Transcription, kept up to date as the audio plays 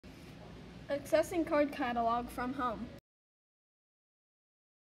Accessing card catalog from home.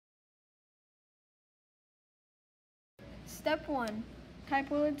 Step 1.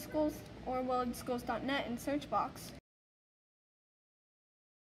 Type Willard Schools or willardschools.net in search box.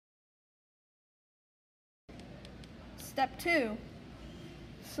 Step 2.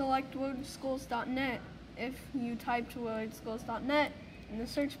 Select willardschools.net. If you typed willardschools.net in the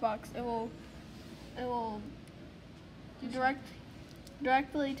search box, it will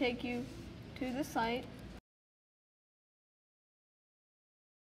directly take you to the site.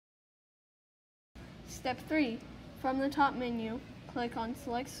 Step 3. From the top menu, click on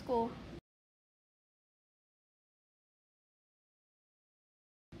Select School.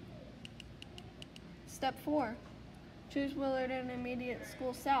 Step 4. Choose Willard Intermediate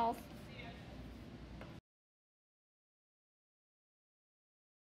School South.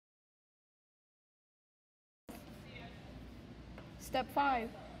 Step 5.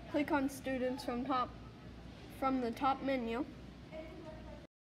 Click on Students from the top menu.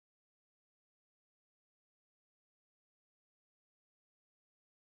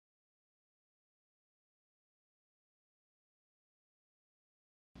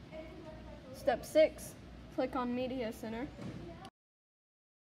 Step 6. Click on Media Center.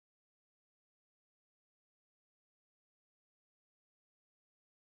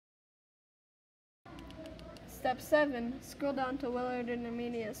 Step 7. Scroll down to Willard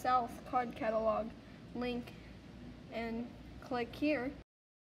Intermediate South Card Catalog link and click here.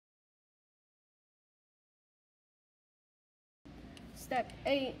 Step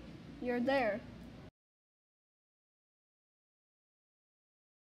 8. You're there.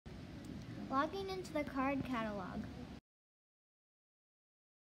 Logging into the card catalog.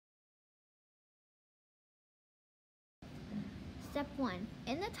 Step 1.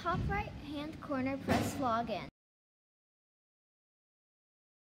 In the top right-hand corner, press Login.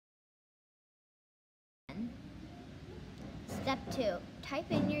 Step 2.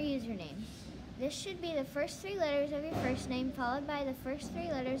 Type in your username. This should be the first 3 letters of your first name, followed by the first 3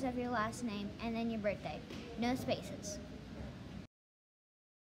 letters of your last name, and then your birthday. No spaces.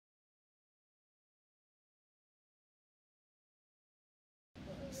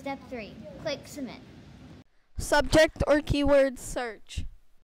 Step 3. Click Submit. Subject or keyword search.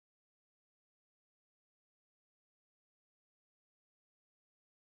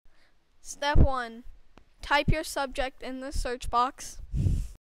 Step 1. Type your subject in the search box.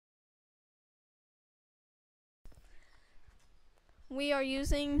 We are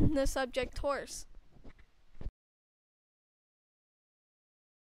using the subject horse.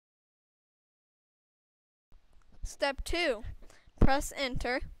 Step 2. Press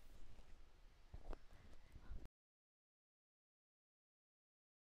Enter.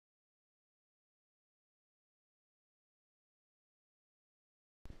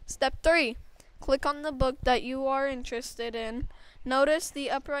 Step 3. Click on the book that you are interested in. Notice the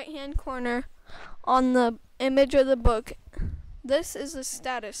upper right-hand corner on the image of the book. This is the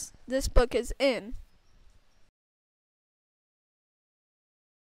status. This book is in.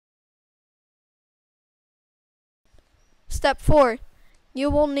 Step 4. You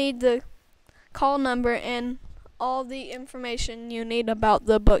will need the call number and all the information you need about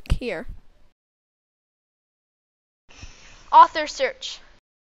the book here. Author search.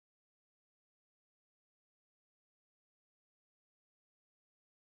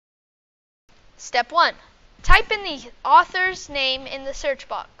 Step 1. Type in the author's name in the search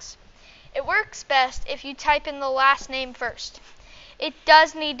box. It works best if you type in the last name first. It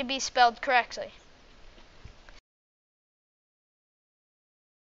does need to be spelled correctly.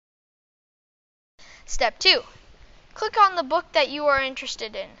 Step 2. Click on the book that you are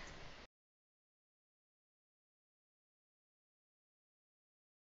interested in.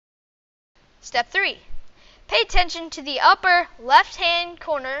 Step 3. Pay attention to the upper left-hand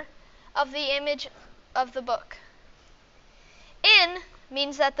corner of the image of the book. In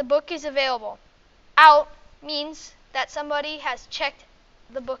means that the book is available. Out means that somebody has checked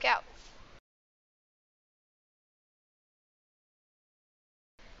the book out.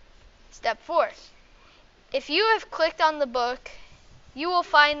 Step 4. If you have clicked on the book, you will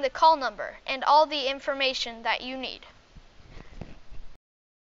find the call number and all the information that you need.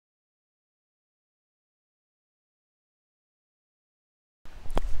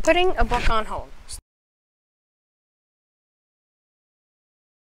 Putting a book on hold.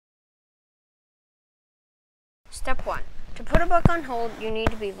 Step 1. To put a book on hold, you need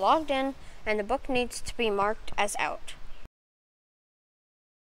to be logged in and the book needs to be marked as out.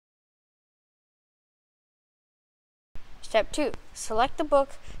 Step 2. Select the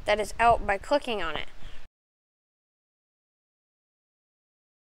book that is out by clicking on it.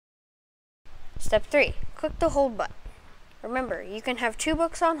 Step 3. Click the hold button. Remember, you can have 2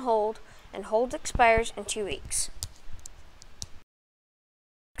 books on hold, and hold expires in 2 weeks.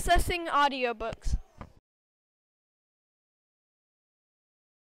 Accessing audiobooks.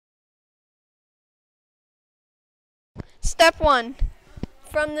 Step 1.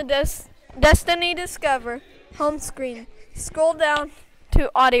 From the Destiny Discover home screen, scroll down to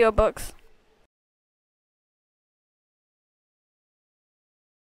audiobooks.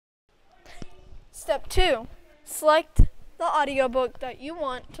 Step 2. Select the audiobook that you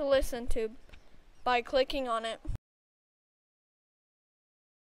want to listen to by clicking on it.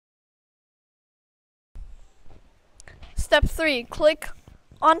 Step 3. Click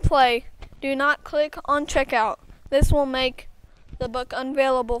on play. Do not click on checkout. This will make the book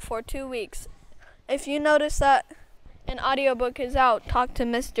unavailable for 2 weeks. If you notice that an audiobook is out, talk to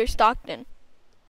Mr. Stockton.